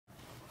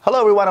Hello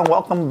everyone and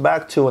welcome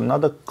back to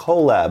another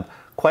collab.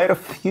 Quite a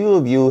few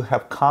of you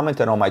have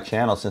commented on my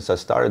channel since I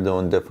started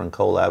doing different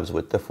collabs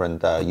with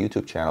different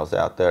YouTube channels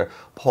out there.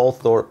 Paul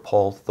Thorpe.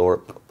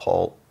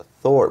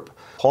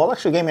 Paul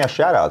actually gave me a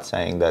shout out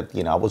saying that,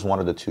 I was one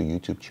of the 2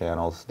 YouTube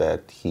channels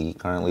that he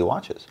currently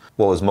watches.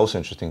 What was most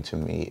interesting to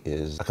me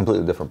is a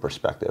completely different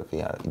perspective.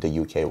 The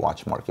UK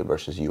watch market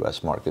versus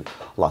US market,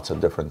 lots of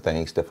different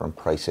things, different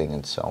pricing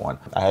and so on.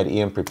 I had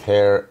Ian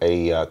prepare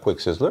a quick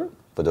sizzler.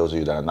 For those of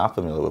you that are not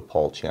familiar with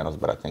Paul's channels,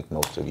 but I think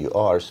most of you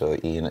are, so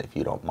Ian, if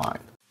you don't mind.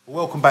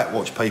 Welcome back,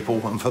 watch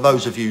people, and for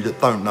those of you that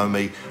don't know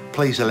me,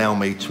 please allow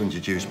me to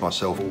introduce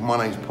myself. My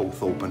name's Paul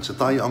Thorpe, and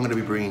today I'm going to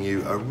be bringing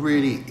you a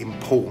really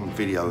important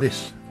video.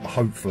 This,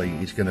 hopefully,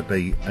 is going to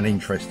be an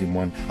interesting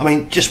one. I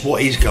mean, just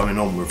what is going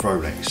on with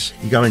Rolex?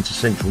 You go into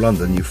central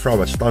London, you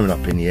throw a stone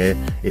up in the air,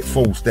 it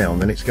falls down,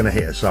 then it's going to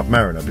hit a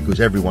Submariner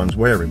because everyone's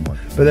wearing one.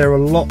 But there are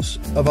lots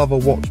of other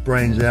watch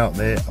brands out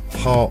there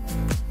apart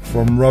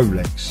from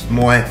Rolex.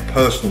 My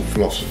personal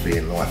philosophy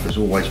in life has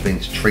always been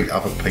to treat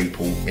other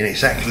people in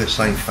exactly the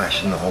same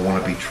fashion that I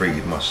want to be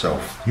treated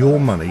myself. Your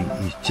money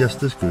is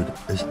just as good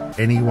as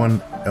anyone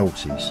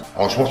else's. I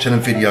was watching a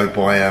video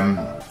by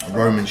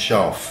Roman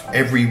Sharf.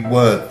 Every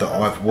word that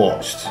I've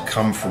watched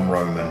come from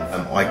Roman,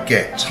 and I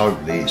get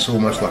totally, it's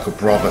almost like a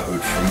brotherhood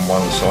from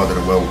one side of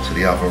the world to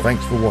the other.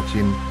 Thanks for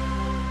watching,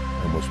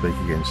 and we'll speak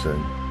again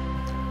soon.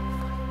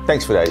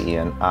 Thanks for that,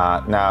 Ian.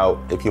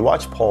 Now, if you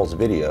watch Paul's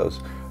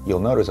videos, you'll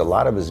notice a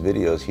lot of his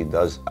videos he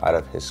does out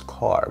of his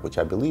car, which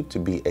I believe to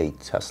be a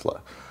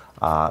Tesla.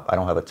 I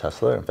don't have a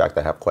Tesla. In fact,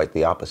 I have quite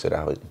the opposite. I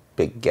have a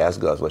big gas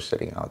guzzler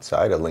sitting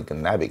outside, a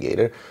Lincoln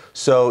Navigator.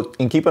 So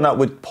in keeping up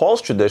with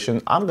Paul's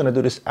tradition, I'm going to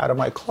do this out of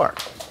my car.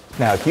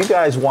 Now, if you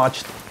guys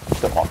watched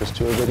the office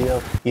tour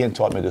video, Ian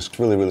taught me this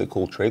really, really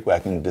cool trick where I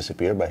can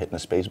disappear by hitting the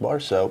space bar.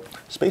 So,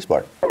 space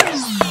bar.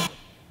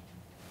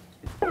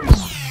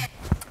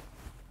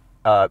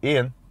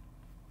 Ian,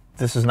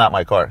 this is not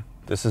my car.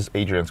 This is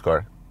Adrian's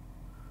car.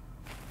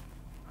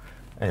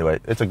 Anyway,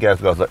 it's a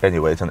gas guzzler.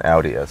 Anyway, it's an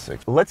Audi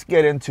S6. Let's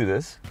get into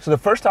this. So the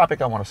first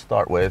topic I want to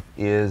start with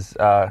is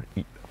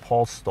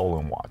Paul's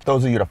stolen watch.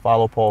 Those of you that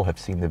follow Paul have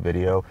seen the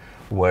video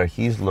where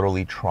he's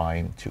literally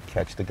trying to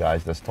catch the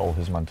guys that stole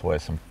his Montoya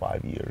some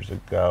 5 years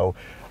ago.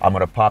 I'm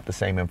going to pop the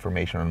same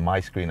information on my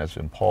screen as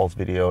in Paul's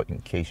video in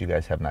case you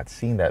guys have not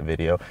seen that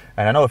video.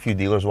 And I know a few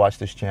dealers watch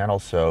this channel,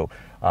 so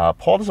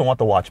Paul doesn't want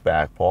the watch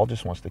back. Paul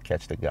just wants to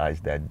catch the guys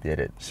that did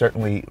it.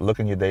 Certainly look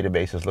in your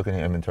databases, look in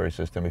your inventory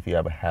system. If you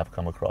ever have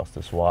come across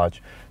this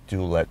watch,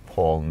 do let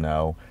Paul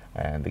know.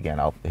 And again,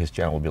 his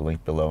channel will be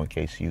linked below in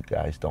case you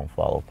guys don't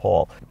follow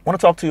Paul. I want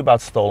to talk to you about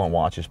stolen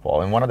watches,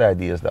 Paul. And one of the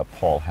ideas that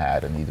Paul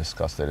had, and he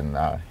discussed it in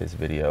his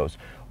videos,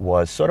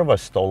 was sort of a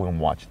stolen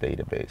watch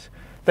database.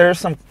 There's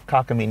some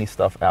cockamamie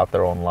stuff out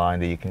there online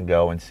that you can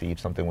go and see if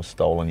something was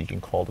stolen. You can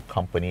call the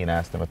company and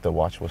ask them if the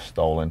watch was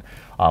stolen.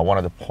 One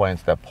of the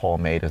points that Paul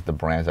made is the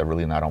brands are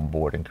really not on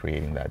board in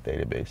creating that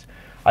database.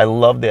 I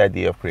love the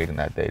idea of creating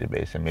that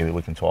database, and maybe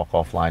we can talk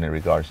offline in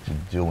regards to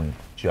doing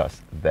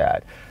just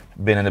that.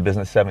 Been in the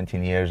business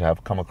 17 years.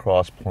 I've come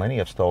across plenty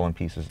of stolen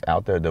pieces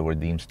out there that were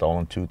deemed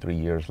stolen 2-3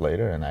 years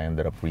later, and I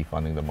ended up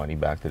refunding the money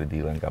back to the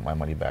dealer and got my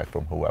money back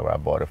from whoever I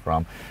bought it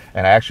from.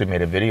 And I actually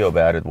made a video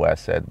about it where I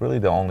said really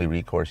the only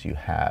recourse you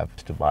have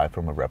is to buy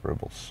from a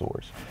reputable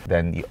source.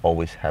 Then you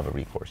always have a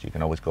recourse. You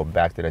can always go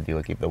back to that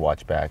dealer, keep the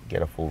watch back,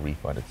 get a full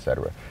refund,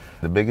 etc.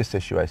 The biggest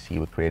issue I see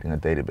with creating a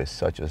database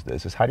such as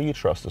this is how do you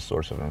trust the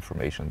source of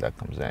information that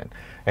comes in?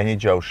 Any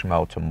Joe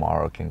Schmo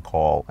tomorrow can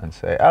call and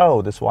say,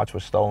 oh, this watch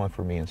was stolen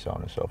from me, and so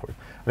on and so forth.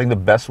 I think the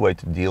best way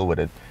to deal with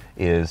it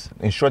is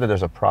ensure that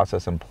there's a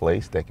process in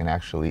place that can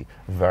actually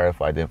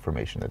verify the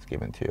information that's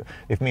given to you.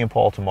 If me and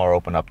Paul tomorrow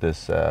open up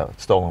this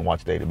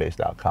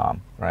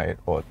stolenwatchdatabase.com, right,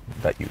 or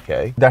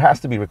 .uk, there has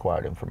to be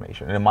required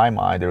information. And in my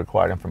mind, the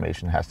required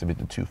information has to be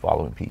the 2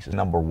 following pieces.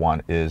 Number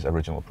 1 is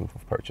original proof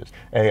of purchase.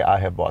 Hey, I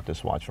have bought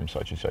this watch from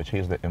such and such.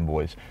 Here's the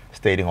invoice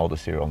stating all the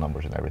serial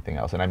numbers and everything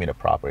else. And I mean a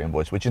proper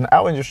invoice, which in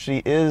our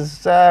industry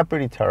is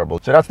pretty terrible.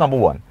 So that's number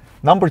 1.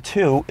 Number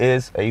 2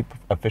 is a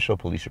official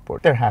police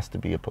report. There has to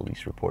be a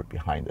police report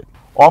behind it.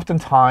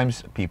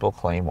 Oftentimes, people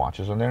claim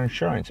watches on their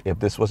insurance. If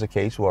this was a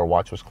case where a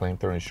watch was claimed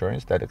through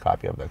insurance, then a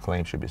copy of that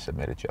claim should be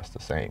submitted just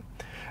the same.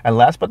 And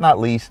last but not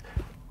least,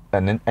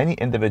 any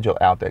individual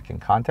out there can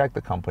contact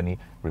the company,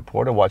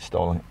 report a watch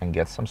stolen, and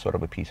get some sort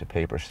of a piece of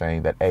paper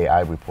saying that, hey,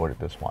 I reported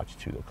this watch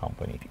to the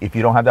company. If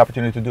you don't have the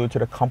opportunity to do it to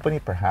the company,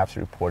 perhaps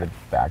report it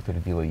back to the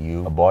dealer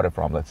you bought it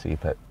from. Let's see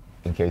if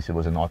in case it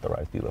was an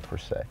authorized dealer per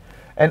se.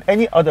 And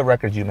any other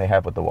records you may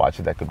have with the watch,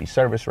 that could be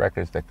service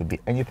records, that could be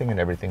anything and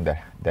everything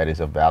that is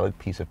a valid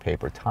piece of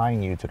paper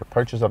tying you to the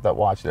purchase of that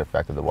watch, the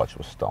fact that the watch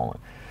was stolen.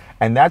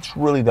 And that's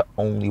really the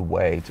only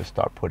way to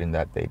start putting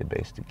that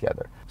database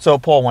together. So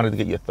Paul, wanted to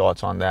get your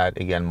thoughts on that.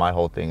 Again, my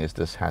whole thing is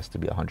this has to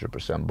be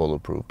 100%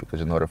 bulletproof,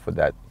 because in order for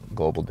that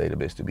global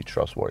database to be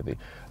trustworthy,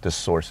 the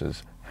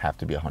sources have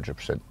to be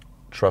 100%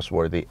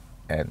 trustworthy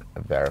and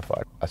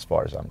verified as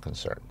far as I'm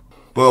concerned.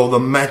 Well, the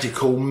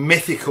magical,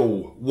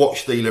 mythical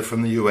watch dealer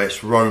from the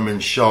US, Roman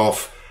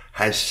Sharf,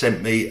 has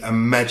sent me a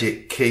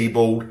magic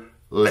keyboard.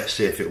 Let's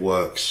see if it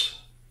works.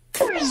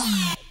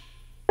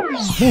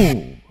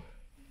 Ooh.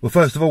 Well,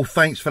 first of all,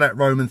 thanks for that,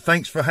 Roman.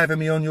 Thanks for having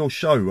me on your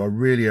show. I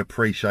really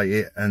appreciate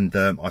it. And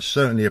I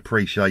certainly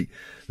appreciate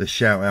the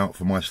shout out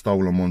for my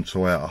stolen one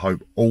toy. I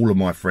hope all of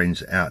my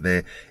friends out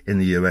there in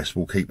the US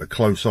will keep a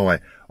close eye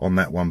on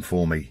that one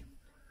for me.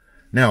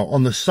 Now,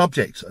 on the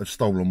subject of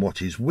stolen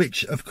watches,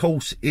 which of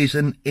course is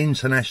an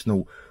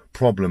international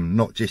problem,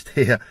 not just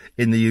here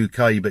in the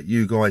UK, but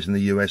you guys in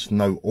the US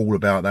know all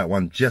about that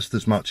one just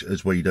as much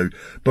as we do.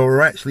 But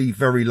we're actually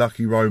very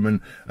lucky,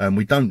 Roman,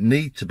 we don't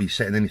need to be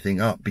setting anything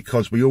up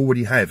because we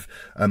already have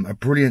a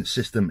brilliant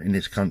system in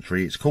this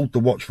country. It's called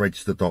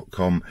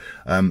thewatchregister.com.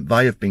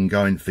 They have been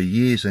going for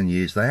years and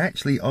years. They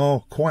actually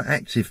are quite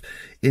active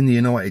in the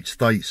United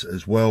States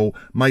as well,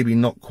 maybe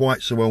not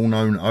quite so well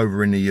known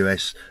over in the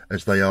US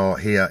as they are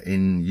here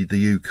in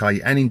the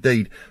UK and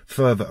indeed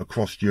further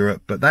across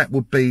Europe. But that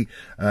would be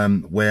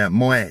where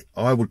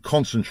I would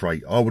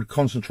concentrate. I would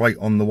concentrate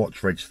on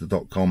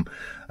thewatchregister.com,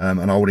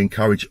 and I would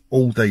encourage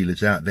all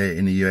dealers out there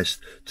in the US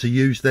to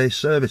use their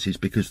services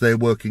because they're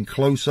working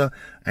closer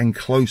and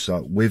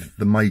closer with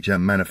the major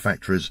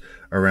manufacturers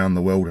around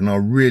the world, and I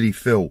really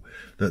feel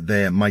that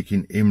they're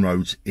making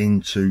inroads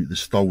into the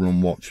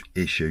stolen watch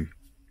issue.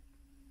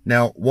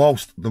 Now,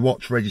 whilst the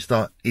Watch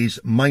Register is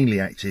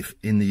mainly active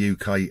in the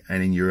UK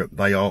and in Europe,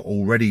 they are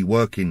already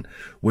working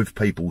with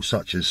people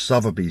such as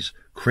Sotheby's,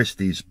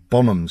 Christie's,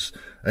 Bonhams,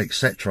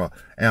 etc.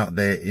 out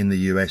there in the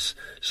US.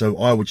 So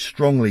I would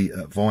strongly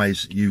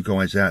advise you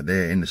guys out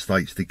there in the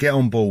States to get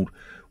on board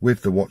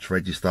with the Watch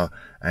Register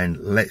and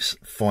let's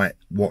fight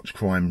watch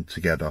crime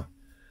together.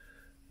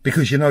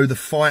 Because, you know, the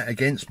fight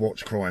against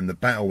watch crime, the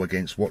battle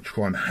against watch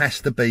crime has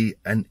to be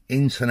an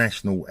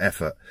international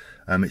effort.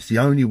 It's the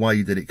only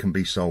way that it can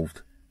be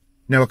solved.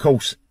 Now, of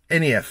course,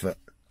 any effort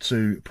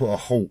to put a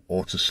halt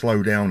or to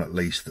slow down at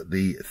least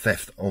the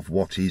theft of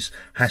watches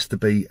has to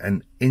be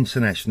an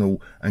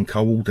international and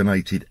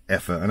coordinated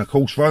effort. And of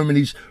course, Roman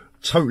is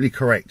totally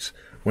correct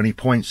when he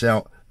points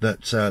out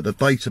that the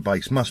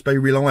database must be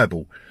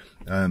reliable.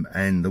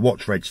 And the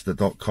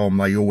watchregister.com,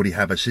 they already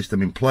have a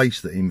system in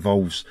place that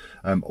involves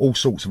all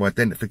sorts of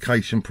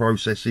identification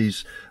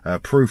processes,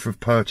 proof of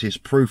purchase,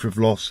 proof of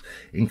loss,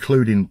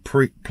 including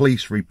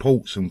police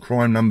reports and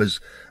crime numbers,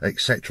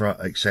 etc.,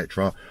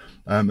 etc.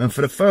 And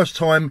for the first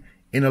time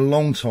in a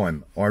long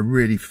time, I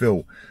really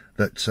feel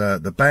that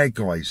the bad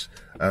guys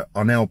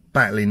are now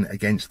battling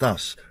against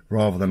us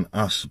rather than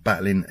us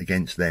battling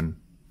against them.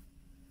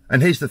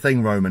 And here's the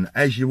thing, Roman,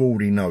 as you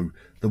already know,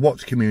 the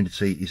watch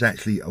community is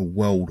actually a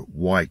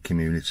worldwide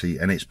community,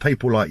 and it's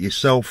people like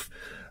yourself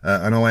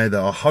and I that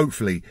are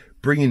hopefully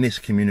bringing this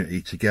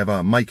community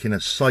together, making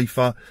us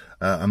safer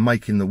and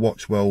making the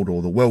watch world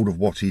or the world of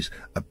watches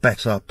a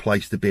better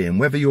place to be in.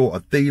 Whether you're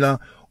a dealer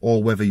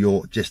or whether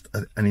you're just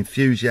an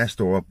enthusiast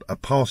or a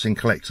passing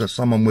collector,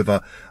 someone with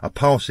a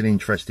passing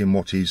interest in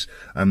watches,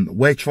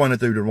 we're trying to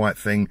do the right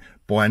thing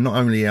by not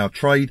only our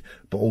trade,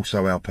 but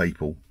also our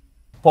people.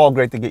 Paul,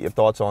 great to get your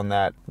thoughts on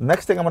that.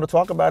 Next thing I'm going to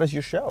talk about is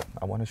your show.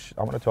 I want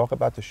to talk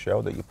about the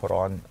show that you put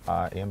on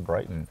in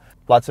Brighton.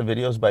 Lots of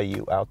videos by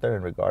you out there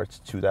in regards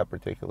to that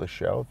particular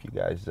show. If you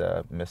guys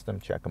missed them,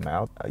 check them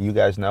out. You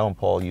guys know, and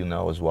Paul, you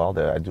know as well,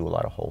 that I do a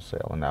lot of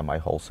wholesale, and now my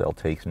wholesale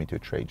takes me to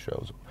trade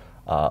shows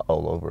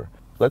all over.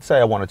 Let's say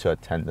I wanted to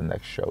attend the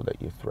next show that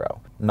you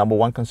throw. Number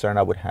one concern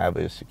I would have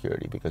is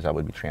security, because I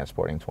would be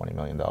transporting $20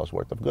 million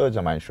worth of goods,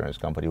 and my insurance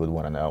company would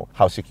want to know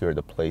how secure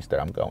the place that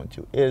I'm going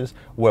to is.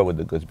 Where would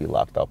the goods be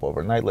locked up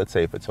overnight? Let's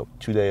say if it's a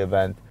 2-day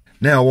event.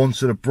 Now on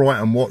to the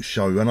Brighton Watch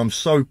Show, and I'm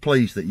so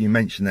pleased that you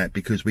mentioned that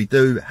because we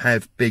do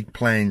have big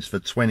plans for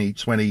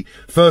 2020.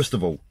 First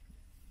of all,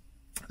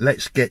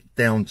 let's get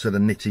down to the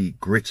nitty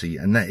gritty,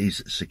 and that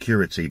is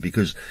security,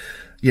 because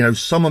you know,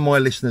 some of my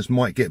listeners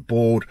might get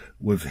bored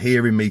with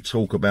hearing me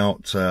talk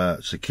about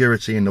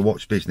security in the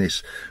watch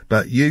business,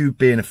 but you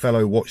being a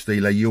fellow watch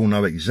dealer, you'll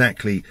know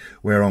exactly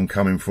where I'm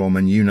coming from,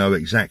 and you know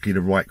exactly the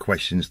right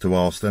questions to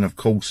ask. And of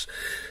course,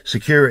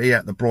 security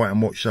at the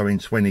Brighton Watch Show in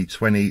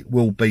 2020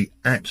 will be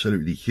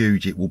absolutely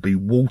huge. It will be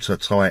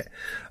watertight.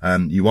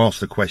 You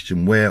asked the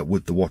question, where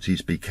would the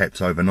watches be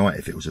kept overnight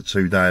if it was a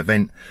 2-day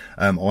event?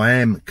 I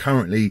am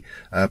currently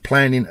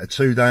planning a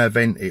 2-day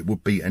event. It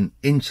would be an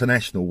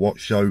international watch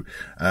show.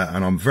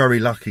 And I'm very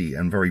lucky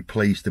and very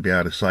pleased to be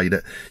able to say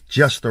that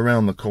just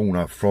around the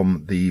corner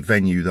from the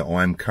venue that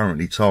I'm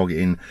currently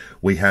targeting,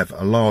 we have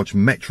a large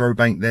Metro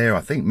Bank there. I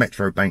think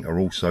Metro Bank are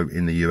also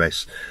in the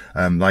US.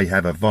 They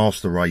have a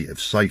vast array of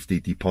safety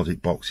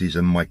deposit boxes,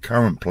 and my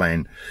current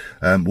plan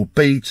will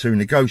be to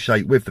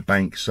negotiate with the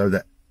bank so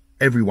that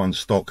everyone's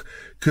stock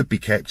could be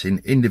kept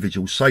in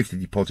individual safety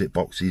deposit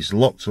boxes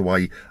locked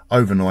away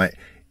overnight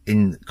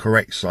in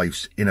correct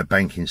safes in a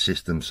banking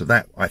system. So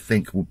that, I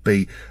think, will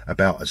be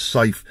about as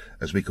safe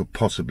as we could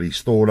possibly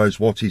store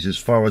those watches. As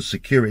far as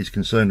security is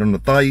concerned on the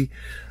day,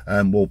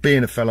 well,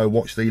 being a fellow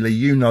watch dealer,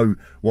 you know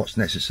what's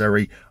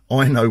necessary.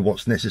 I know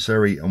what's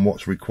necessary and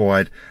what's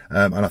required.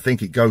 And I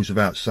think it goes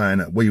without saying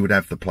that we would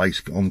have the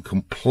place on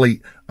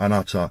complete and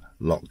utter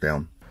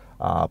lockdown.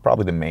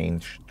 Probably the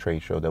main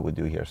trade show that we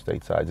do here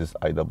stateside is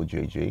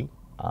IWJG.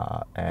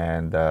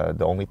 And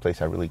the only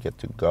place I really get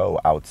to go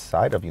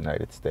outside of the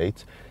United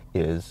States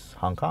is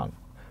Hong Kong.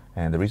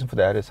 And the reason for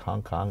that is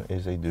Hong Kong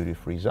is a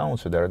duty-free zone,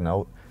 so there are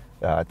no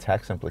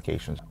tax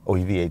implications or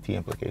VAT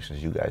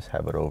implications. You guys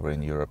have it over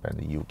in Europe and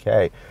the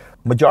UK.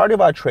 Majority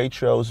of our trade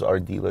shows are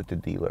dealer to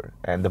dealer.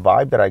 And the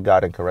vibe that I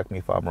got, and correct me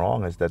if I'm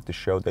wrong, is that the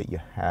show that you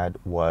had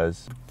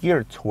was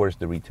geared towards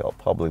the retail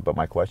public. But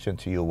my question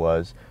to you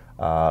was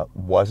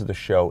the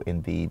show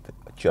indeed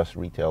just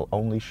retail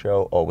only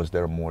show, or was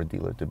there more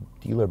dealer to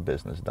dealer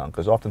business done?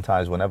 Because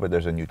oftentimes whenever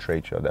there's a new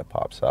trade show that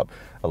pops up,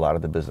 a lot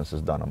of the business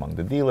is done among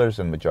the dealers,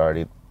 and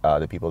majority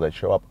the people that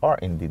show up are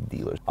indeed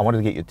dealers. I wanted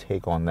to get your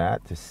take on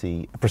that to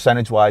see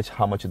percentage wise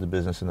how much of the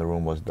business in the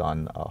room was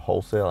done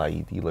wholesale,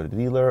 i.e. dealer to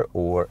dealer,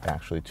 or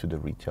actually to the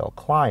retail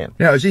client.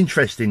 Now, it's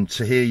interesting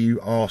to hear you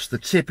ask the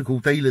typical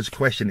dealer's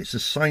question. It's the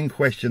same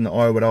question that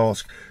I would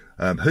ask.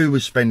 Who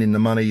was spending the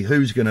money?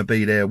 Who's going to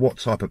be there? What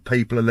type of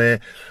people are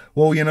there?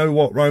 Well, you know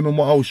what, Roman,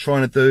 what I was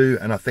trying to do,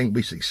 and I think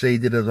we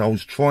succeeded, is I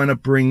was trying to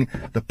bring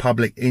the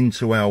public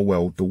into our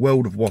world, the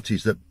world of what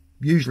is that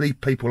usually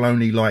people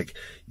only like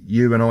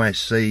you and I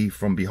see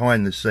from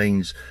behind the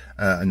scenes,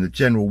 and the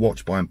general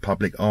watch buying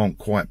public aren't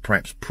quite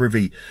perhaps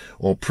privy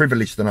or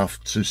privileged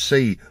enough to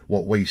see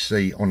what we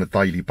see on a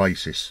daily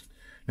basis.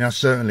 Now,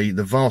 certainly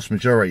the vast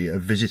majority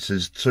of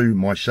visitors to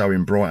my show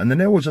in Brighton, and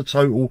there was a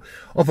total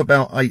of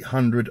about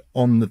 800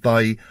 on the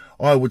day.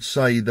 I would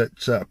say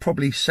that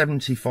probably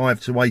 75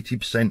 to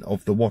 80%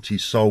 of the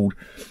watches sold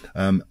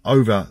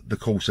over the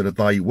course of the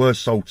day were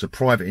sold to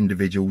private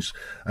individuals.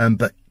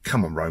 But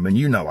come on, Roman,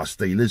 you know us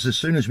dealers. As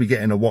soon as we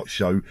get in a watch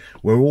show,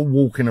 we're all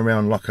walking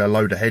around like a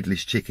load of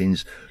headless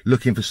chickens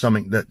looking for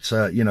something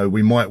that, you know,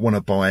 we might want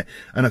to buy.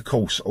 And of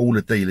course, all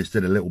the dealers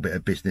did a little bit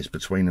of business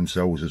between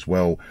themselves as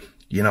well.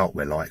 You know what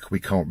we're like. We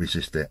can't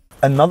resist it.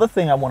 Another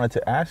thing I wanted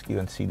to ask you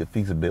and see the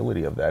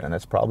feasibility of that, and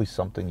that's probably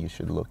something you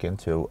should look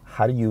into.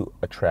 How do you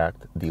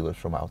attract dealers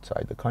from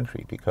outside the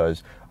country?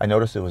 Because I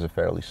noticed it was a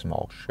fairly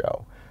small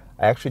show.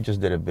 I actually just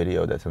did a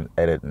video that's an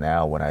edit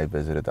now when I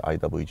visited the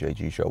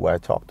IWJG show, where I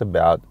talked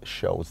about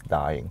shows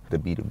dying. The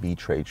B2B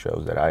trade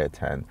shows that I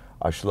attend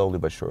are slowly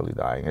but surely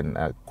dying.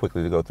 And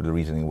quickly to go through the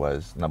reasoning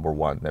was, number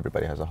one,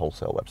 everybody has a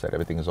wholesale website.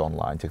 Everything is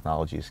online.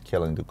 Technology is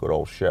killing the good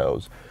old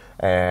shows.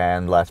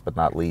 And last but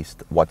not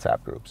least,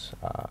 WhatsApp groups.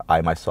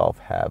 I myself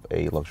have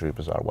a Luxury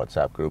Bazaar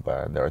WhatsApp group,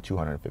 and there are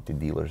 250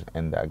 dealers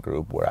in that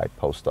group where I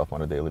post stuff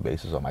on a daily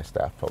basis, or my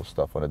staff post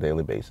stuff on a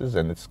daily basis,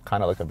 and it's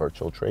kind of like a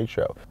virtual trade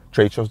show.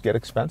 Trade shows get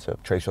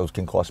expensive. Trade shows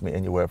can cost me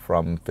anywhere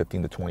from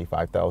 $15,000 to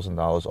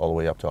 $25,000 all the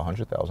way up to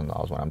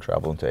 $100,000 when I'm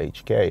traveling to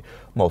HK,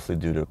 mostly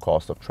due to the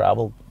cost of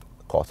travel,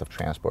 cost of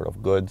transport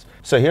of goods.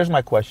 So here's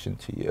my question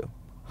to you.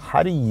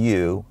 How do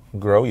you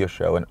grow your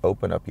show and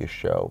open up your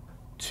show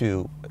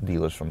to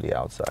dealers from the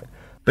outside?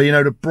 But you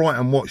know, the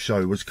Brighton Watch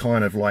Show was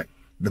kind of like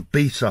the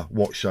beta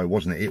watch show,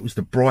 wasn't it? It was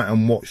the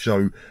Brighton Watch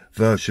Show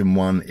version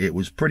 1. It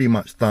was pretty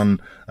much done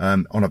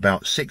on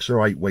about 6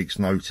 or 8 weeks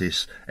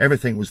notice.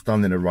 Everything was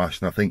done in a rush,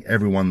 and I think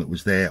everyone that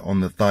was there on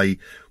the day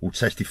will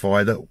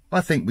testify that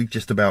I think we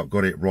just about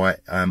got it right.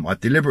 I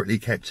deliberately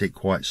kept it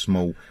quite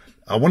small.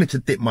 I wanted to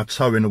dip my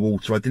toe in the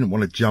water. I didn't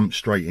want to jump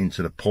straight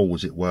into the pool,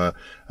 as it were.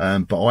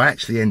 But I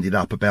actually ended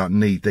up about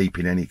knee deep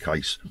in any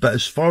case. But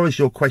as far as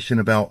your question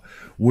about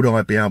would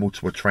I be able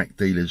to attract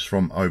dealers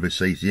from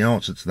overseas, the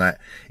answer to that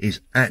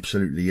is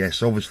absolutely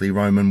yes. Obviously,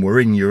 Roman, we're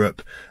in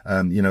Europe.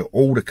 You know,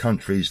 all the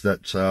countries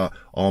that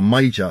are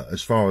major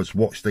as far as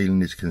watch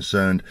dealing is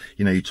concerned.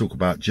 You know, you talk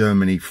about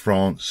Germany,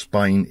 France,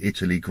 Spain,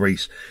 Italy,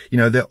 Greece. You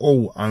know, they're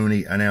all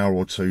only an hour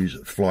or two's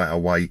flight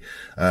away.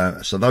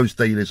 So those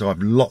dealers, I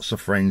have lots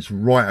of friends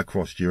right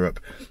across Europe.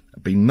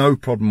 It'd be no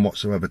problem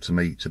whatsoever to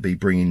me to be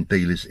bringing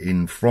dealers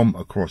in from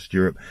across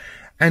Europe.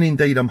 And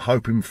indeed, I'm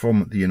hoping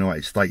from the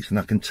United States. And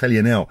I can tell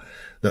you now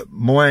that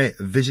my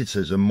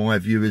visitors and my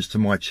viewers to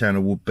my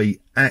channel will be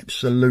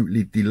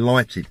absolutely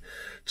delighted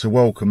to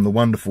welcome the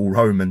wonderful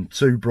Roman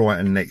to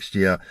Brighton next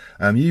year.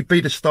 You'd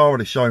be the star of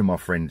the show, my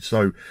friend.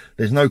 So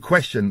there's no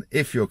question,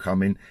 if you're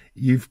coming,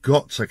 you've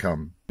got to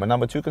come. My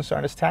number 2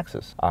 concern is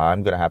taxes.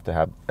 I'm going to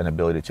have an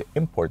ability to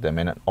import them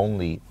in and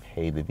only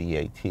pay the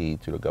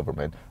VAT to the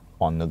government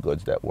on the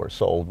goods that were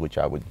sold, which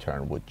I would in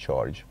turn would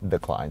charge the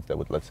clients that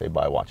would, let's say,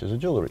 buy watches or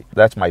jewelry.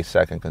 That's my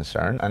second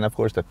concern. And of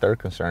course, the third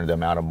concern, the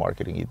amount of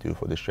marketing you do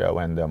for the show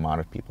and the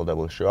amount of people that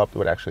will show up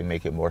would actually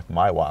make it worth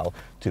my while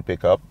to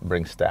pick up,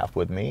 bring staff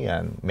with me,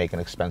 and make an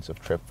expensive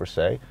trip for,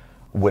 say,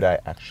 would I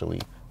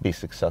actually be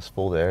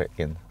successful there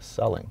in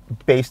selling?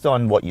 Based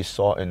on what you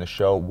saw in the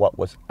show, what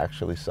was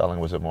actually selling?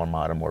 Was it more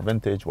modern, more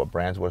vintage? What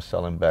brands were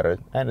selling better?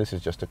 And this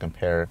is just to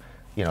compare,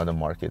 you know, the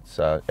markets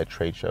at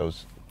trade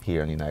shows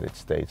here in the United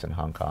States and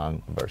Hong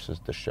Kong versus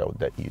the show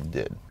that you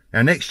did.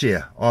 Now next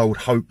year, I would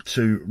hope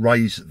to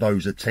raise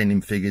those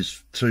attending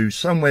figures to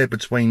somewhere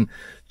between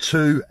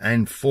 2,000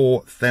 and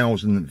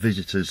 4,000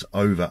 visitors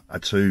over a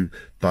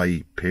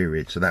 2-day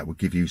period. So that would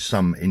give you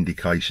some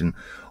indication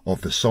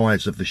of the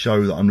size of the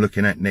show that I'm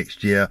looking at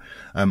next year.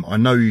 I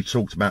know you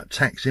talked about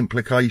tax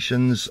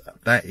implications.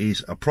 That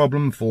is a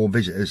problem for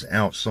visitors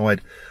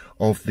outside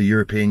of the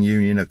European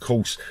Union. Of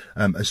course,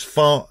 as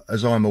far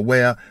as I'm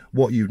aware,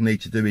 what you'd need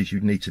to do is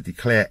you'd need to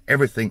declare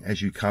everything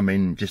as you come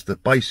in, just a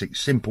basic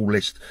simple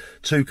list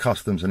to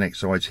Customs and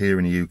Excise here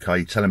in the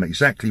UK. Tell them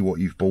exactly what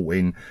you've bought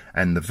in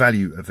and the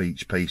value of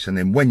each piece, and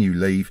then when you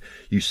leave,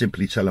 you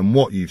simply tell them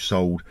what you've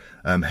sold,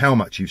 how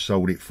much you've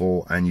sold it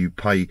for, and you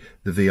pay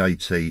the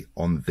VAT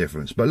on the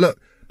difference. But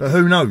look,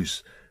 who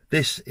knows?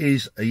 This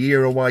is a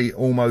year away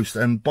almost,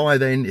 and by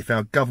then, if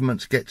our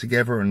governments get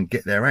together and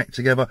get their act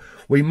together,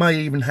 we may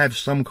even have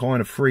some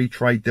kind of free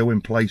trade deal in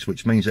place,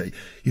 which means that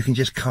you can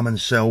just come and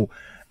sell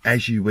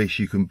as you wish,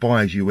 you can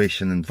buy as you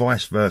wish, and then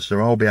vice versa.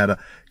 I'll be able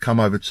to come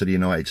over to the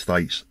United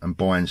States and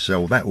buy and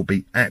sell. That will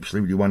be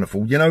absolutely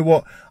wonderful. You know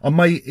what? I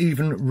may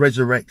even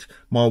resurrect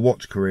my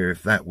watch career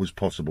if that was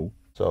possible.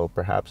 So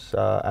perhaps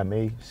I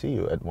may see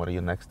you at one of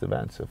your next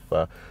events.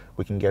 If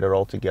we can get it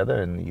all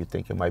together and you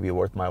think it might be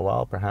worth my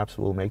while, perhaps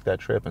we'll make that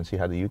trip and see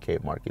how the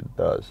UK market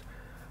does.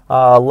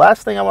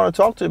 Last thing I want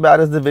to talk to you about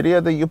is the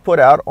video that you put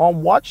out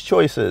on watch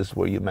choices,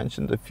 where you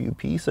mentioned a few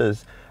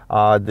pieces.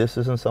 This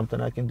isn't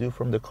something I can do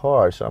from the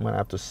car, so I'm going to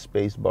have to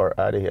space bar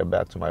out of here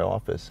back to my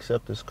office.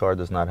 Except this car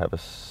does not have a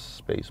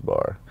space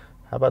bar.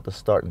 How about the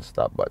start and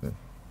stop button?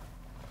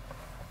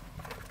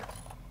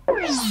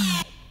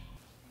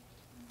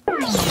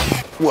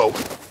 Whoa.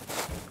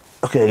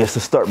 Okay, I guess the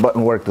start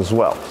button worked as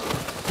well.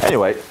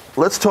 Anyway,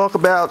 let's talk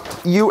about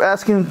you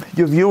asking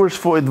your viewers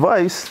for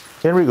advice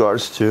in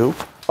regards to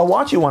a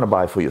watch you want to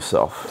buy for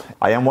yourself.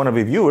 I am one of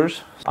your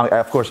viewers.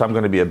 Of course, I'm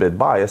going to be a bit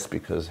biased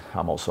because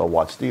I'm also a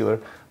watch dealer.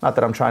 Not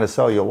that I'm trying to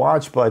sell you a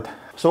watch, but...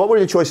 So what were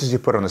the choices you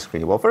put on the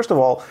screen? Well, first of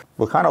all,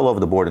 we're kind of all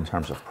over the board in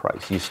terms of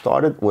price. You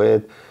started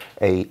with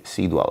a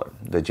Sea Dweller,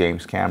 the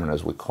James Cameron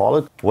as we call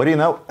it. What do you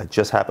know? I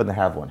just happen to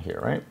have one here,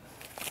 right?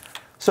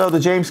 So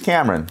the James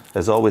Cameron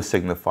has always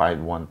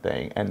signified one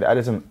thing, and that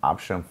is an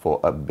option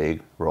for a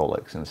big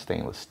Rolex in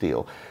stainless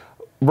steel.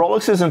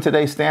 Rolexes in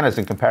today's standards,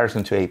 in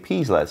comparison to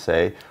APs, let's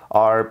say,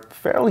 are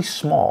fairly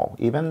small.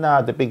 Even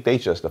the big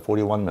Datejust, the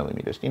 41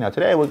 millimeters. You know,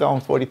 today we're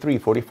going 43,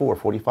 44,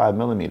 45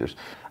 millimeters.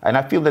 And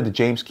I feel that the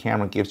James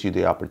Cameron gives you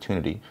the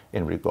opportunity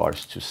in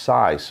regards to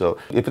size. So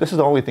if this is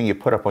the only thing you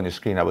put up on your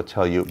screen, I would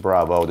tell you,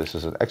 bravo, this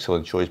is an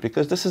excellent choice,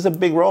 because this is a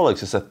big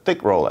Rolex. It's a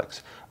thick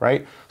Rolex,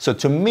 right? So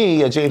to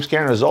me, a James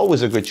Cameron is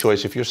always a good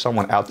choice if you're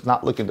someone out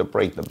not looking to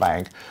break the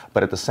bank,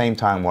 but at the same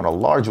time want a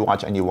large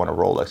watch and you want a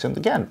Rolex. And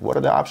again, what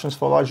are the options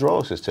for large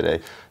Rolexes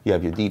today? You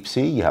have your Deep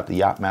Sea, you have the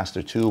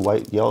Yachtmaster 2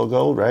 white, yellow,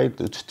 gold, right?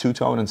 It's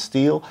two-tone and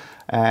steel.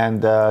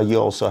 And you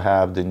also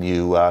have the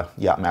new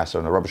Yachtmaster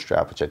on the rubber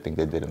strap, which I think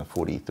they did in a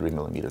 43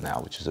 millimeter now,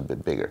 which is a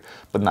bit bigger,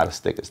 but not as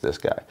thick as this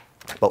guy.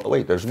 But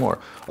wait, there's more.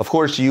 Of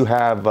course, you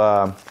have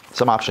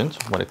some options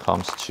when it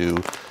comes to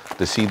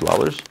the Sea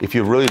Dwellers. If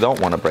you really don't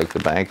want to break the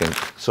bank and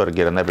sort of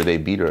get an everyday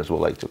beater, as we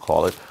like to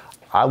call it,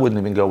 I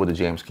wouldn't even go with the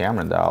James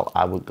Cameron dial.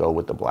 I would go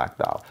with the black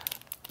dial.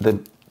 The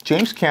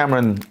James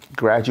Cameron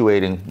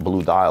graduating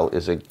blue dial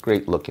is a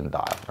great looking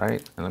dial,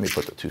 right? And let me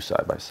put the two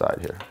side by side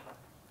here.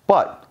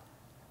 But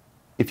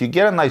if you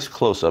get a nice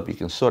close-up, you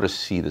can sort of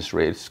see this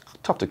radium. It's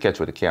tough to catch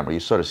with the camera. You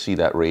sort of see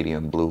that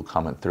radium blue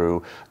coming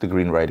through, the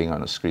green writing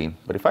on the screen.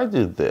 But if I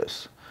do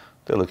this,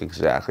 they look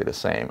exactly the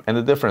same. And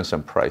the difference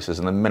in price is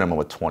in the minimum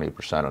of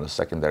 20% on the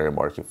secondary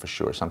market for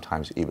sure,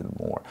 sometimes even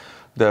more.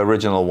 The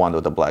original one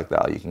with the black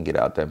dial you can get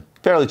out there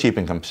fairly cheap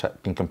in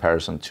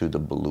comparison to the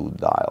blue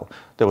dial.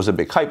 There was a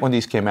big hype when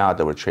these came out.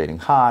 They were trading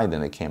high,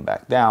 then they came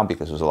back down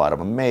because there's a lot of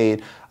them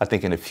made. I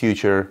think in the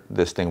future,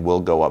 this thing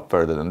will go up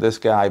further than this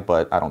guy,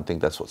 but I don't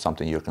think that's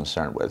something you're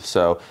concerned with.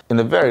 So in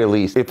the very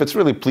least, if it's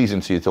really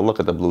pleasing to you to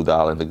look at the blue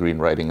dial and the green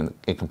writing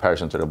in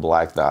comparison to the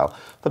black dial,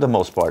 for the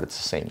most part, it's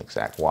the same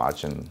exact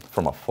watch, and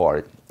from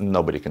afar,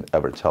 nobody can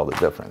ever tell the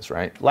difference,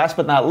 right? Last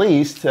but not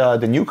least,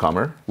 the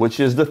newcomer, which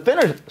is the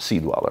thinner Sea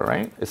Dweller,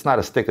 right? It's not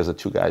as thick as the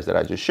two guys that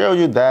I just showed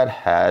you. That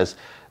has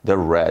the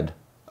red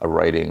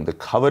writing, the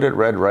coveted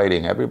red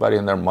writing. Everybody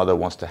and their mother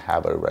wants to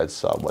have a red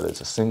sub, whether it's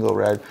a single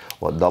red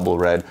or a double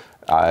red.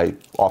 I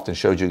often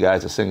showed you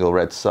guys a single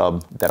red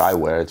sub that I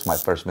wear. It's my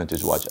first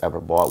vintage watch ever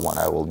bought, one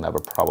I will never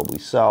probably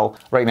sell.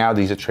 Right now,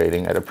 these are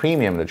trading at a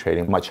premium. They're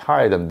trading much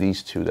higher than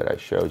these two that I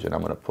showed you. And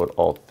I'm going to put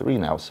all three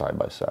now side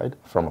by side.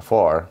 From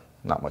afar,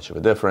 not much of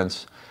a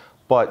difference,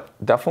 but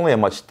definitely a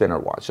much thinner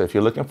watch. So if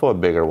you're looking for a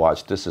bigger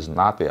watch, this is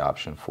not the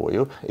option for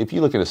you. If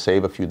you're looking to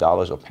save a few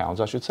dollars or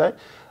pounds, I should say,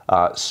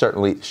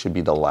 certainly should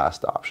be the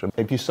last option.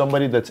 If you're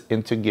somebody that's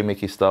into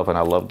gimmicky stuff, and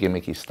I love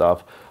gimmicky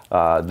stuff,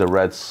 The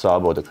red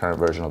sub, or the current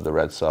version of the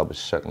red sub, is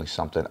certainly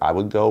something I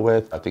would go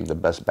with. I think the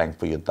best bang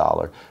for your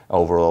dollar,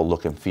 overall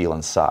look and feel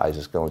and size,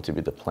 is going to be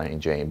the plain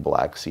Jane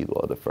black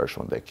Seedwell, the first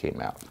one that came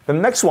out. The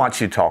next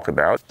watch you talk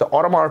about, the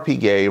Audemars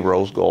Piguet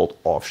Rose Gold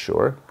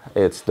Offshore.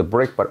 It's the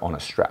brick, but on a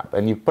strap.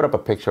 And you put up a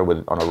picture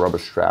with on a rubber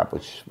strap,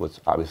 which was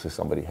obviously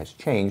somebody has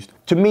changed.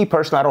 To me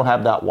personally, I don't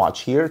have that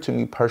watch here. To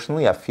me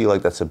personally, I feel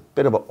like that's a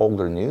bit of an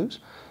older news.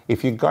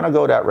 If you're gonna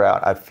go that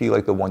route, I feel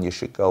like the one you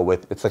should go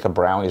with, it's like a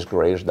brownish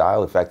grayish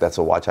dial. In fact, that's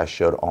a watch I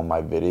showed on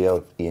my video.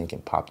 If Ian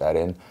can pop that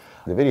in.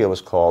 The video was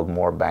called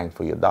More Bang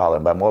for Your Dollar.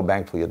 And by more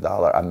bang for your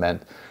dollar, I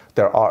meant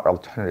there are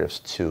alternatives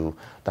to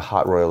the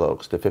Hot Royal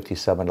Oaks, the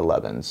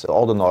 5711s,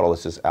 all the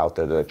Nautiluses out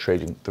there that are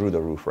trading through the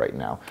roof right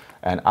now.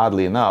 And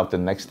oddly enough, the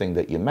next thing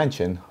that you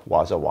mentioned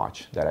was a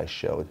watch that I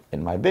showed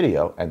in my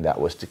video, and that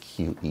was the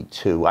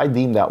QE2. I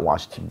deem that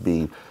watch to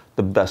be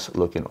the best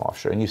looking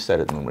offshore, and you said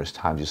it numerous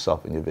times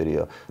yourself in your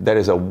video. That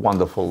is a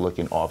wonderful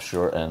looking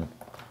offshore, and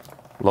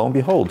lo and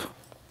behold,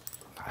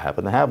 I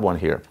happen to have one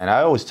here. And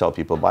I always tell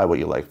people, buy what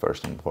you like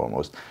first and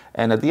foremost.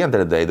 And at the end of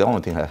the day, the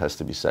only thing that has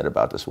to be said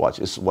about this watch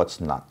is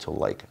what's not to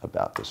like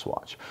about this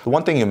watch. The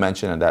one thing you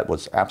mentioned, and that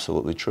was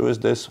absolutely true, is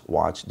this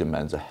watch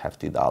demands a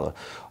hefty dollar.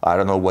 I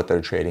don't know what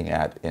they're trading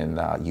at in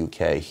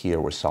UK. Here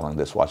we're selling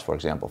this watch, for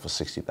example, for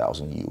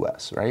 60,000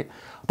 US, right?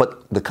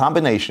 But the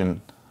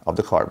combination of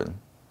the carbon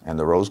and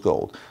the rose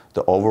gold,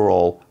 the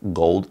overall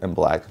gold and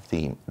black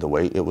theme, the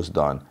way it was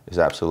done is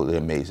absolutely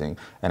amazing.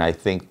 And I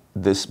think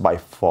this by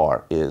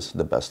far is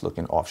the best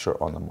looking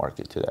offshore on the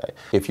market today.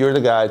 If you're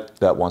the guy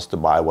that wants to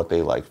buy what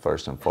they like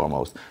first and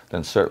foremost,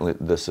 then certainly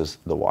this is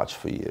the watch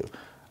for you.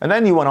 And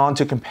then you went on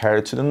to compare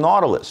it to the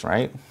Nautilus,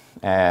 right?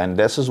 And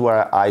this is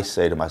where I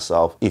say to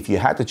myself, if you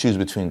had to choose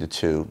between the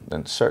two,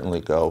 then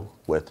certainly go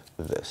with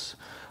this.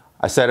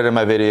 I said it in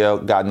my video,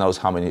 God knows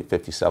how many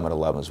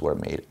 5711s were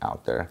made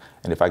out there.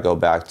 And if I go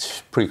back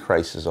to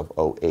pre-crisis of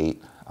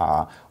 08,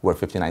 where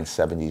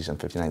 5970s and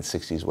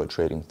 5960s were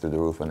trading through the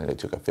roof, and then they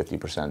took a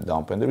 50%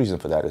 dump. And the reason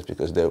for that is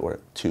because there were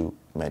too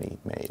many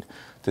made.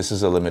 This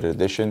is a limited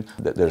edition.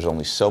 There's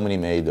only so many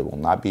made that will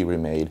not be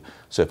remade.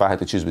 So if I had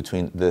to choose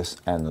between this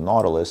and the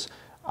Nautilus,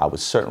 I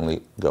would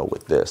certainly go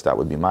with this. That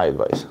would be my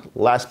advice.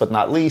 Last but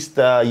not least,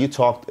 you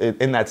talked,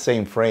 in that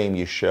same frame,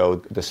 you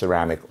showed the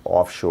ceramic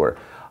offshore.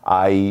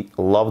 I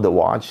love the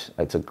watch.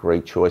 It's a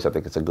great choice. I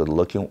think it's a good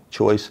looking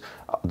choice.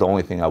 The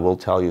only thing I will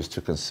tell you is to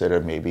consider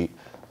maybe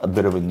a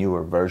bit of a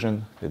newer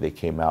version that they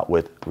came out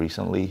with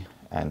recently.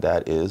 And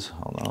that is,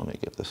 hold on, let me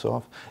get this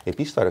off.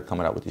 AP started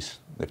coming out with these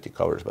nifty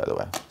covers, by the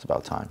way. It's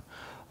about time.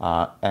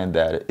 And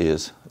that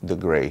is the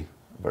gray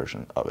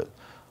version of it.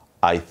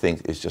 I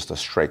think it's just a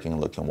striking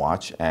looking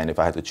watch. And if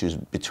I had to choose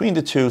between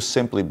the two,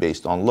 simply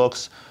based on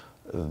looks,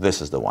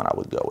 this is the one I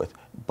would go with.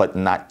 But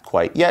not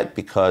quite yet,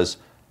 because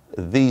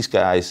these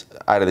guys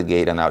out of the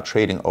gate are now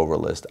trading over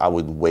list. I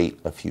would wait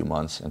a few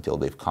months until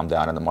they've come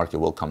down, and the market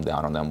will come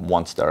down on them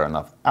once there are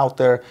enough out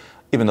there.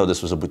 Even though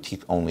this was a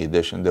boutique only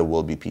edition, there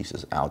will be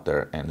pieces out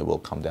there, and it will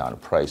come down in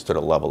price to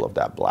the level of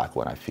that black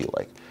one. I feel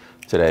like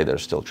today they're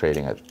still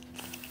trading at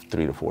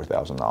 $3,000 to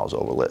 $4,000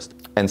 over list.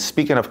 And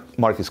speaking of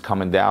markets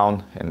coming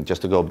down, and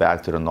just to go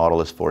back to the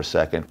Nautilus for a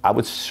second, I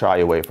would shy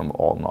away from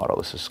all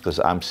Nautiluses, because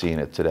I'm seeing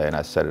it today, and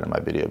I said it in my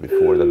video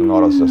before, that the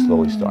Nautilus is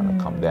slowly starting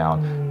to come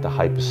down. The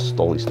hype is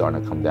slowly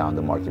starting to come down.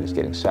 The market is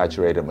getting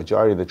saturated.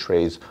 Majority of the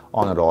trades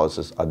on the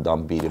Nautiluses are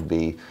done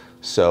B2B.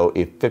 So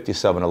if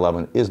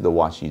 5711 is the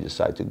watch you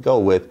decide to go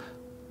with,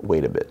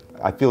 wait a bit.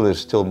 I feel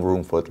there's still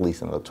room for at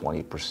least another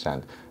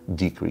 20%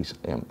 decrease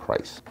in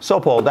price. So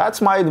Paul,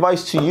 that's my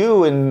advice to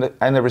you, and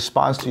the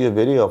response to your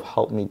video of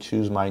help me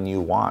choose my new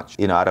watch.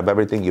 You know, out of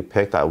everything you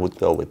picked, I would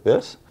go with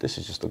this. This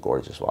is just a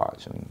gorgeous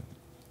watch, and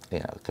you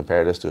know,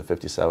 compare this to a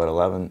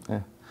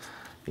 5711,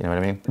 you know what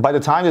I mean? By the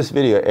time this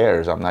video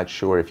airs, I'm not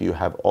sure if you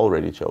have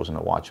already chosen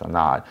a watch or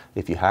not.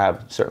 If you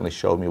have, certainly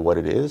show me what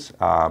it is.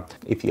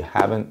 If you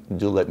haven't,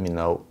 do let me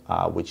know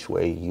which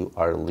way you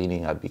are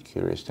leaning. I'd be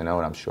curious to know,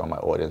 and I'm sure my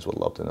audience would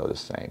love to know the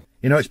same.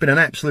 You know, it's been an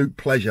absolute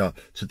pleasure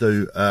to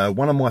do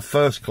one of my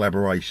first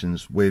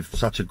collaborations with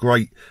such a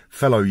great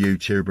fellow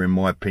YouTuber, in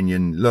my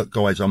opinion. Look,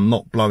 guys, I'm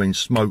not blowing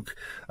smoke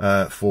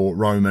for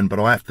Roman, but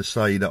I have to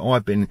say that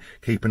I've been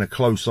keeping a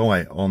close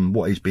eye on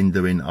what he's been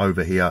doing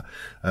over here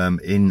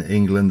in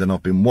England, and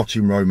I've been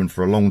watching Roman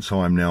for a long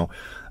time now.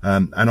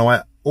 And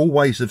I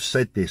always have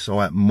said this,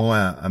 I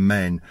admire a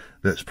man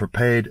that's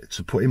prepared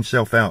to put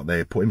himself out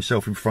there, put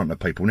himself in front of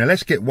people. Now,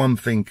 let's get one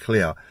thing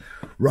clear.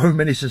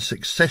 Roman is a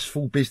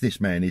successful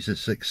businessman. He's a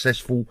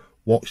successful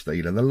watch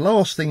dealer. The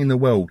last thing in the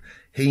world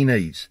he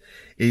needs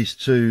is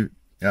to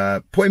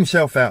put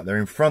himself out there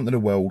in front of the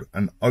world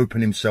and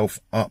open himself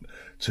up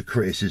to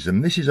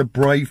criticism. This is a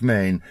brave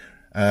man,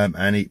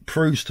 and it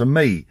proves to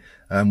me,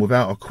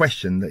 without a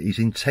question, that his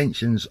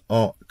intentions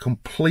are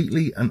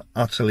completely and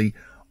utterly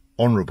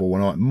honourable,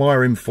 and I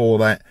admire him for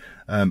that.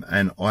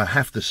 And I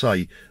have to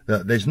say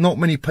that there's not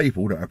many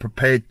people that are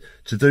prepared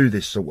to do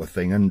this sort of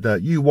thing. And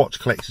you watch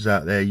collectors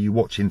out there, you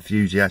watch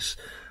enthusiasts,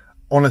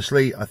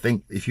 honestly, I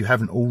think if you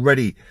haven't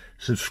already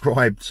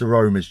subscribed to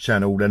Roman's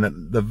channel, then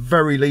at the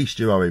very least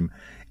you owe him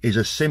is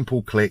a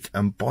simple click.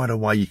 And by the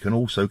way, you can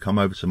also come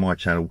over to my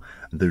channel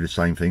and do the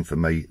same thing for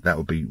me. That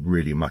would be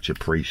really much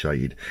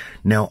appreciated.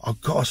 Now,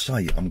 I've got to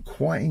say, I'm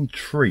quite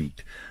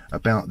intrigued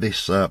about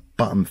this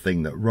button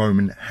thing that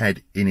Roman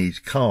had in his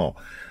car.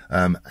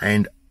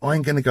 And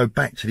I'm going to go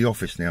back to the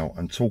office now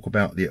and talk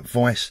about the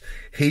advice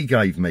he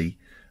gave me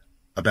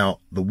about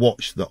the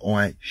watch that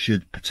I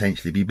should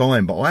potentially be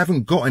buying. But I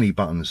haven't got any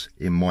buttons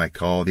in my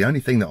car. The only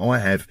thing that I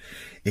have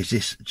is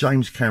this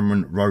James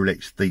Cameron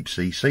Rolex Deep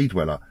Sea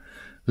Dweller.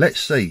 Let's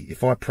see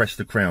if I press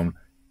the crown,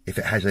 if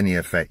it has any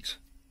effect.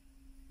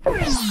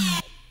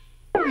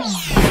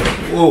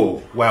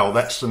 Whoa, wow,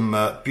 that's some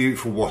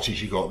beautiful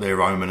watches you got there,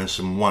 Roman, and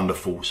some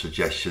wonderful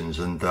suggestions.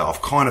 And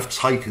I've kind of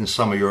taken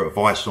some of your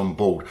advice on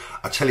board.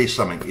 I tell you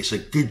something, it's a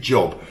good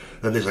job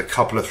that there's a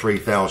couple of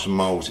 3,000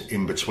 miles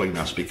in between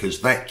us, because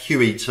that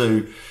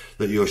QE2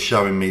 that you're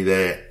showing me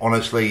there,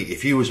 honestly,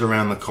 if you was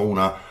around the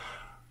corner,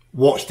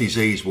 watch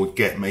disease would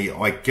get me.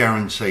 I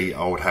guarantee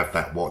I would have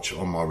that watch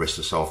on my wrist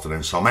this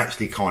afternoon. So I'm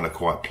actually kind of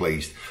quite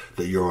pleased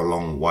that you're a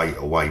long way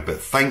away. But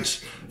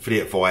thanks for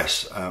the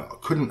advice. I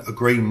couldn't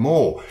agree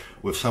more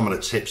with some of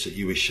the tips that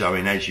you were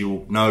showing. As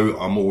you know,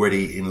 I'm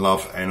already in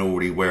love and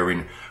already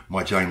wearing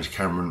my James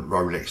Cameron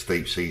Rolex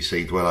Deep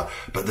Sea Dweller.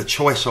 But the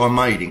choice I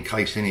made, in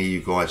case any of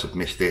you guys have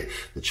missed it,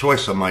 the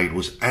choice I made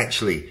was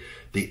actually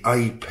the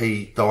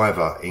AP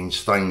Diver in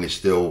stainless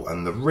steel.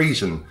 And the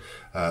reason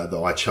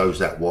that I chose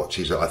that watch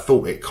is that I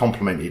thought it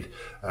complemented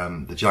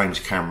the James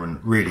Cameron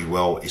really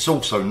well. It's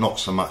also not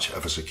so much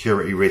of a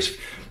security risk.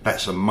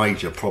 That's a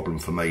major problem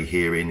for me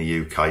here in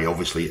the UK,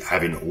 obviously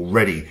having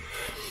already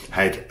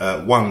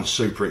had one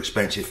super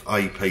expensive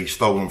AP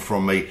stolen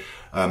from me.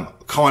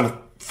 Kind of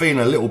feeling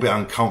a little bit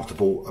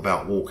uncomfortable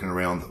about walking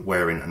around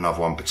wearing another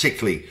one,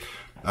 particularly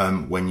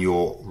when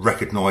you're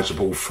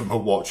recognisable from a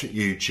watch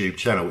YouTube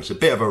channel. It's a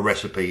bit of a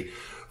recipe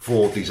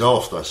for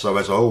disaster. So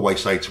as I always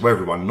say to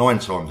everyone, 9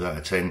 times out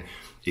of 10,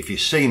 if you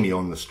see me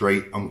on the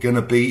street, I'm going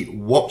to be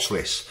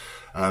watchless.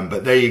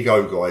 But there you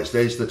go, guys.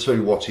 There's the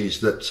 2 watches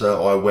that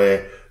I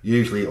wear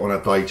usually on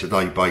a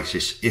day-to-day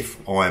basis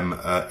if I'm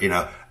in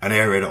an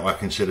area that I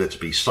consider to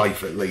be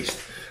safe at least.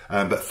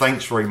 But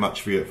thanks very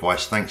much for your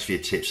advice. Thanks for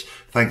your tips.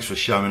 Thanks for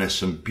showing us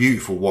some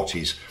beautiful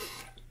watches.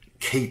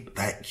 Keep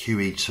that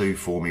QE2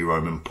 for me,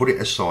 Roman. Put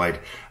it aside,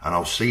 and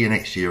I'll see you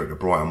next year at the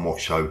Brighton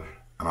Watch Show,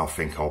 and I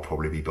think I'll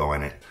probably be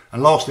buying it.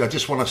 And lastly, I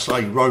just want to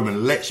say,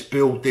 Roman, let's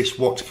build this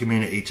watch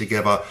community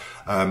together.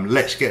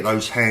 Let's get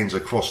those hands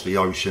across the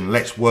ocean.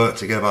 Let's work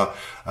together.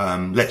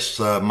 Let's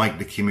make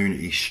the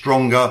community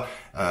stronger,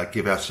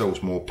 give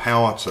ourselves more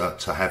power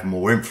to have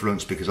more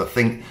influence, because I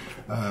think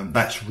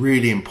that's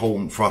really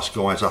important for us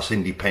guys, us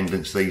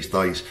independents these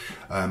days.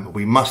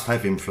 We must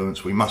have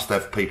influence. We must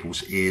have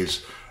people's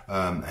ears,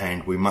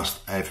 and we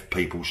must have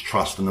people's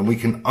trust. And then we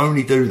can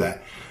only do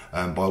that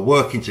by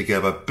working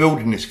together,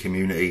 building this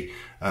community,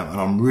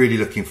 and I'm really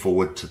looking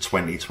forward to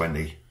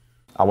 2020.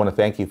 I want to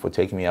thank you for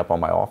taking me up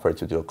on my offer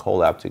to do a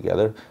collab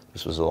together.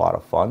 This was a lot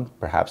of fun.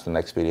 Perhaps the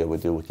next video we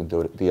can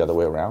do it the other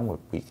way around.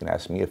 We can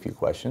ask me a few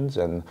questions,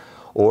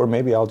 or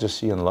maybe I'll just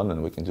see you in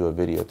London. We can do a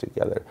video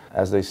together.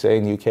 As they say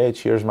in the UK,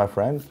 cheers, my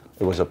friend.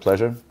 It was a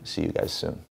pleasure. See you guys soon.